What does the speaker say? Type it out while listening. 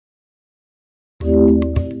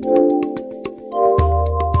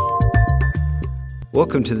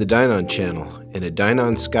Welcome to the Dynon Channel and a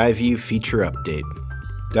Dynon SkyView feature update.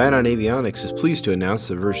 Dynon Avionics is pleased to announce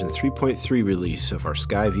the version 3.3 release of our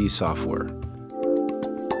SkyView software.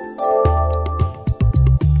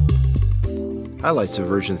 Highlights of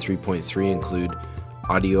version 3.3 include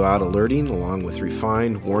audio out alerting along with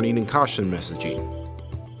refined warning and caution messaging,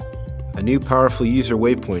 a new powerful user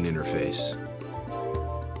waypoint interface,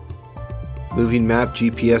 moving map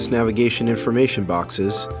GPS navigation information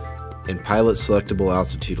boxes, and pilot selectable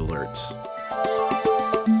altitude alerts.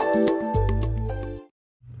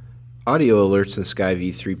 Audio alerts in SkyView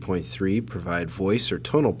 3.3 provide voice or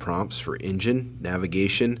tonal prompts for engine,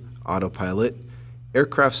 navigation, autopilot,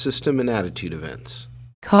 aircraft system, and attitude events.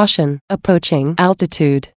 Caution, approaching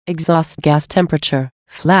altitude, exhaust gas temperature,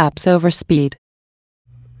 flaps over speed.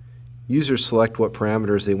 Users select what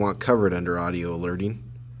parameters they want covered under audio alerting,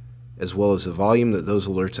 as well as the volume that those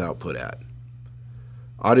alerts output at.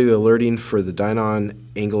 Audio alerting for the Dynon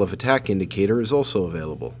angle of attack indicator is also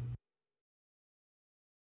available.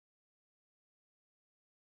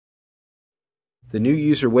 The new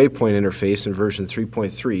user waypoint interface in version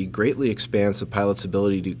 3.3 greatly expands the pilot's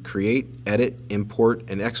ability to create, edit, import,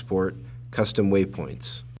 and export custom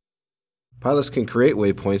waypoints. Pilots can create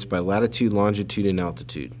waypoints by latitude, longitude, and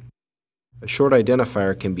altitude. A short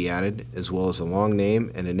identifier can be added, as well as a long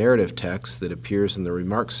name and a narrative text that appears in the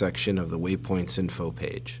remarks section of the Waypoints info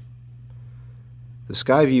page. The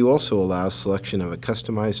SkyView also allows selection of a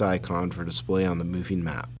customized icon for display on the moving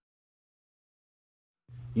map.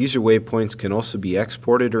 User waypoints can also be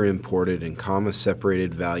exported or imported in comma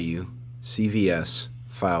separated value (CVS)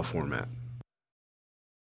 file format.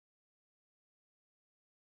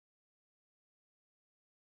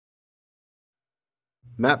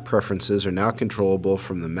 Map preferences are now controllable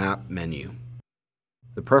from the Map menu.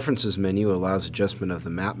 The Preferences menu allows adjustment of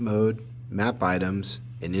the map mode, map items,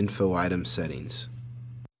 and info item settings.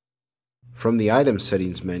 From the Item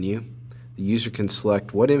Settings menu, the user can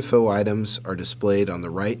select what info items are displayed on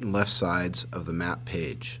the right and left sides of the map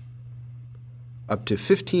page. Up to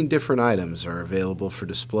 15 different items are available for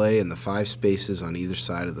display in the 5 spaces on either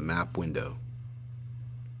side of the map window.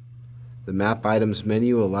 The Map Items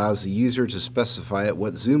menu allows the user to specify at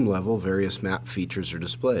what zoom level various map features are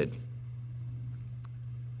displayed.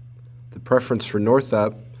 The preference for North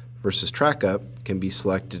Up versus Track Up can be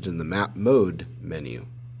selected in the Map Mode menu.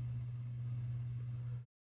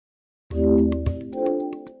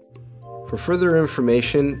 For further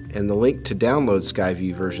information and the link to download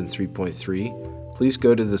SkyView version 3.3, please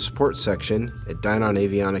go to the support section at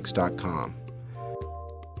dynonavionics.com.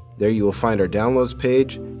 There you will find our downloads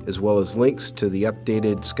page, as well as links to the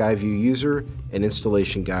updated SkyView user and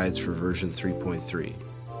installation guides for version 3.3.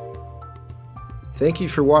 Thank you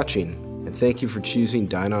for watching, and thank you for choosing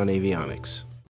Dynon Avionics.